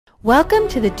Welcome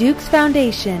to the Dukes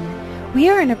Foundation. We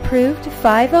are an approved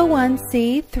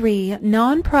 501c3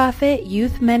 nonprofit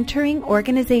youth mentoring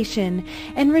organization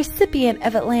and recipient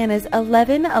of Atlanta's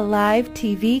 11 Alive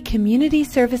TV Community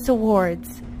Service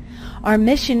Awards. Our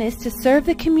mission is to serve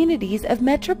the communities of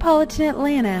metropolitan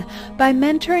Atlanta by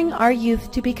mentoring our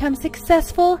youth to become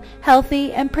successful,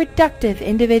 healthy, and productive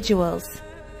individuals.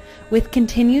 With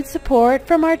continued support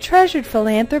from our treasured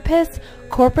philanthropists,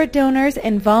 corporate donors,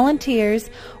 and volunteers,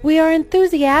 we are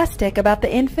enthusiastic about the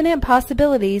infinite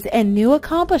possibilities and new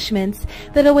accomplishments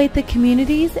that await the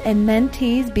communities and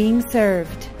mentees being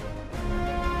served.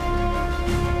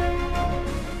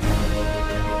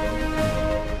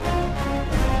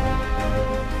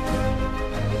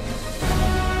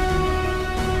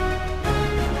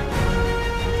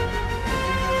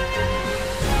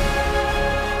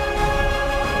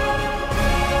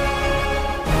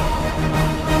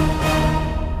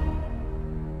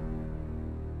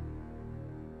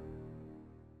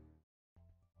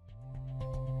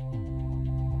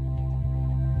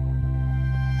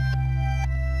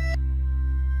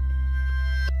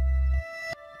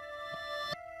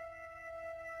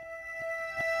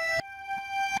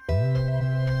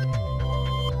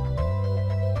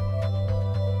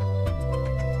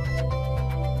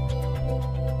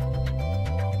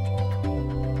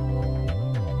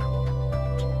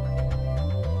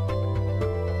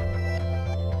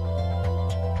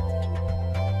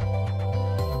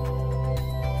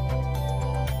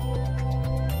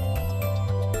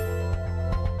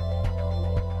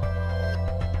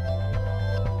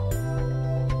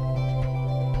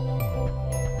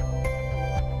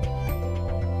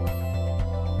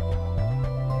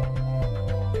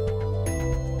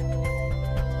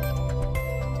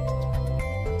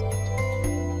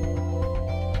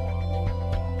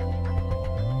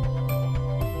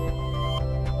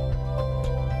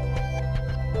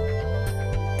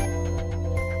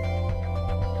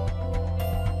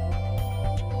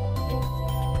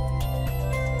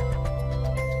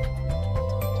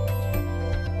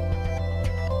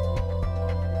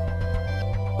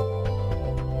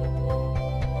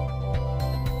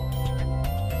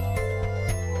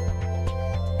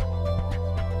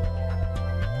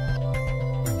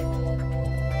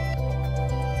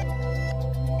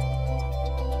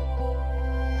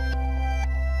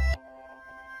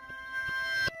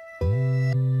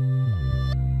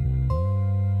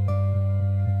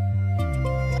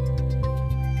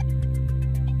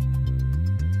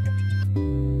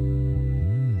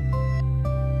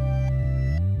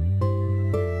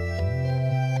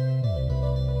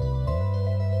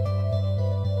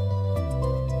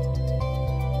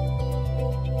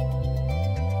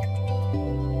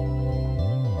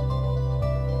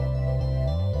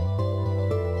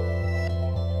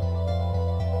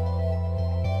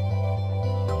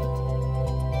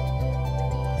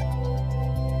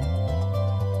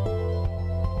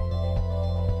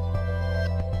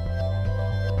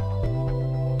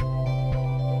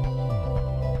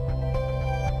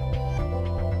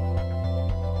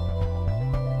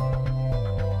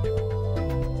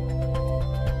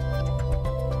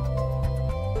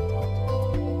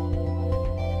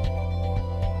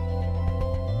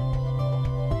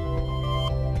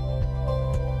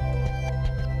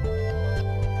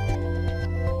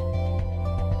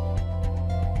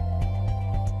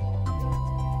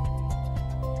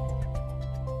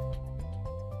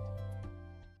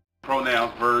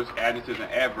 Pronouns, verbs, adjectives, and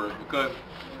adverbs, because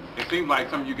it seems like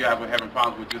some of you guys were having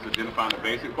problems with just identifying the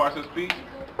basic parts of speech.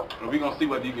 And we're going to see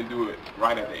whether you can do it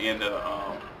right at the end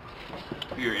of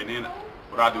here. And then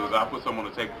what I'll do is I'll put some on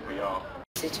the table for y'all.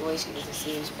 Situation is a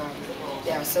serious problem.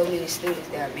 There are so many students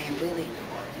that are being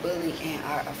bullied and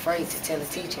are afraid to tell a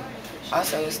teacher.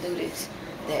 Also, the students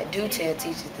that do tell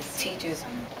teachers, the teachers.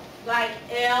 Like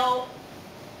L6,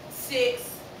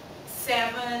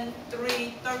 7,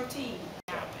 3, 13.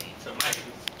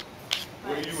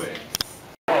 Where you at?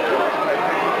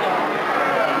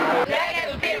 Back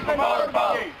at the pit from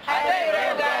motorboat. I think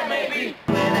whatever that may be.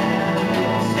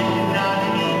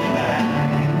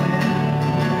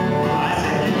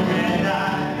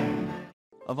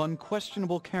 Of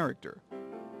unquestionable character,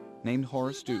 named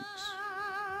Horace Dukes.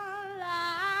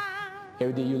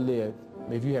 Every day you live,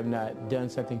 if you have not done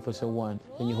something for someone,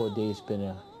 then your whole day has been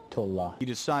a total loss. He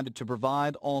decided to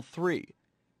provide all three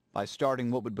by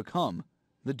starting what would become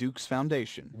the Dukes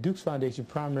Foundation. Dukes Foundation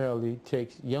primarily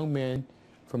takes young men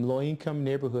from low-income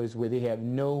neighborhoods where they have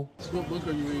no... What book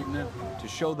are you reading now? To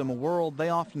show them a world they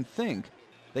often think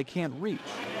they can't reach.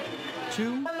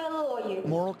 Two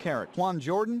moral character. Juan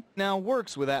Jordan now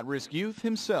works with at-risk youth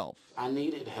himself. I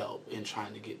needed help in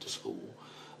trying to get to school.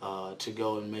 to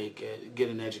go and get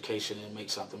an education and make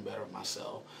something better of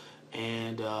myself.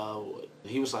 And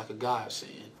he was like a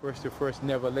godsend. First to first,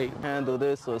 never late. Handle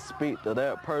this or speak to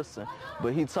that person,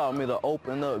 but he taught me to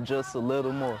open up just a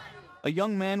little more. A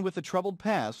young man with a troubled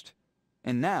past,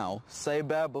 and now say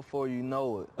bad before you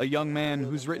know it. A young man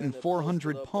who's written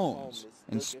 400 poems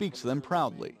and speaks them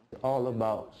proudly. All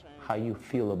about how you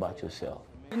feel about yourself.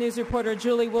 News reporter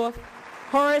Julie Wolf,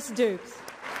 Horace Dukes.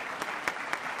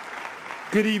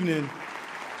 Good evening.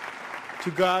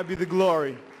 To God be the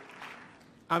glory.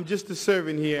 I'm just a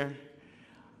servant here.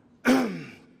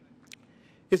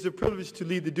 It's a privilege to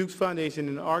lead the Dukes Foundation,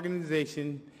 an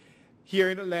organization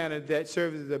here in Atlanta that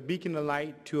serves as a beacon of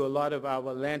light to a lot of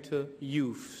our Atlanta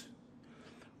youth.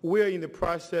 We're in the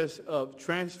process of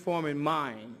transforming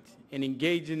minds and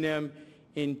engaging them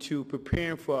into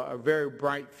preparing for a very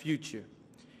bright future.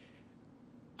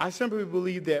 I simply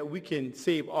believe that we can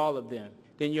save all of them.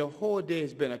 Then your whole day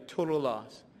has been a total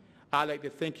loss. I'd like to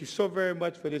thank you so very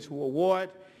much for this award,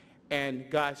 and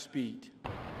Godspeed.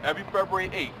 Every February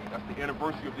 8th, that's the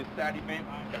anniversary of this sad event.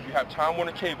 If you have time on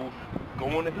the cable, go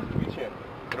on the History Channel.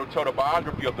 It'll tell the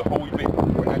biography of the whole event.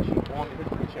 We're actually on the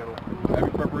History Channel every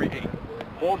February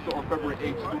 8th. Also on February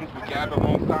 8th, students will gather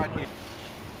alongside him.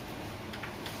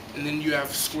 And then you have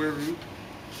square root,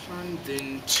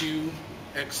 then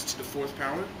 2x to the 4th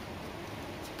power.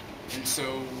 And so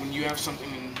when you have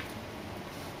something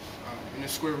in a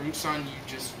square root sign, you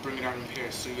just bring it out in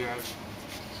pairs. So you have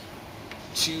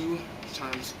 2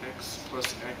 times x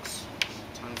plus x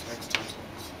times x times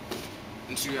x.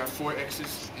 And so you have 4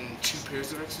 x's and 2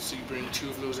 pairs of x's, so you bring 2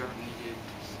 of those out and you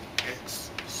get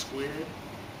x squared,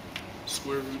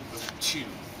 square root of 2.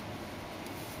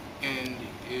 And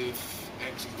if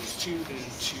x equals 2, then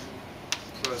 2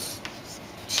 plus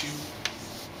 2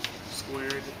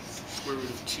 squared, square root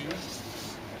of 2.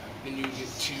 Then you get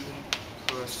 2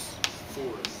 plus 4.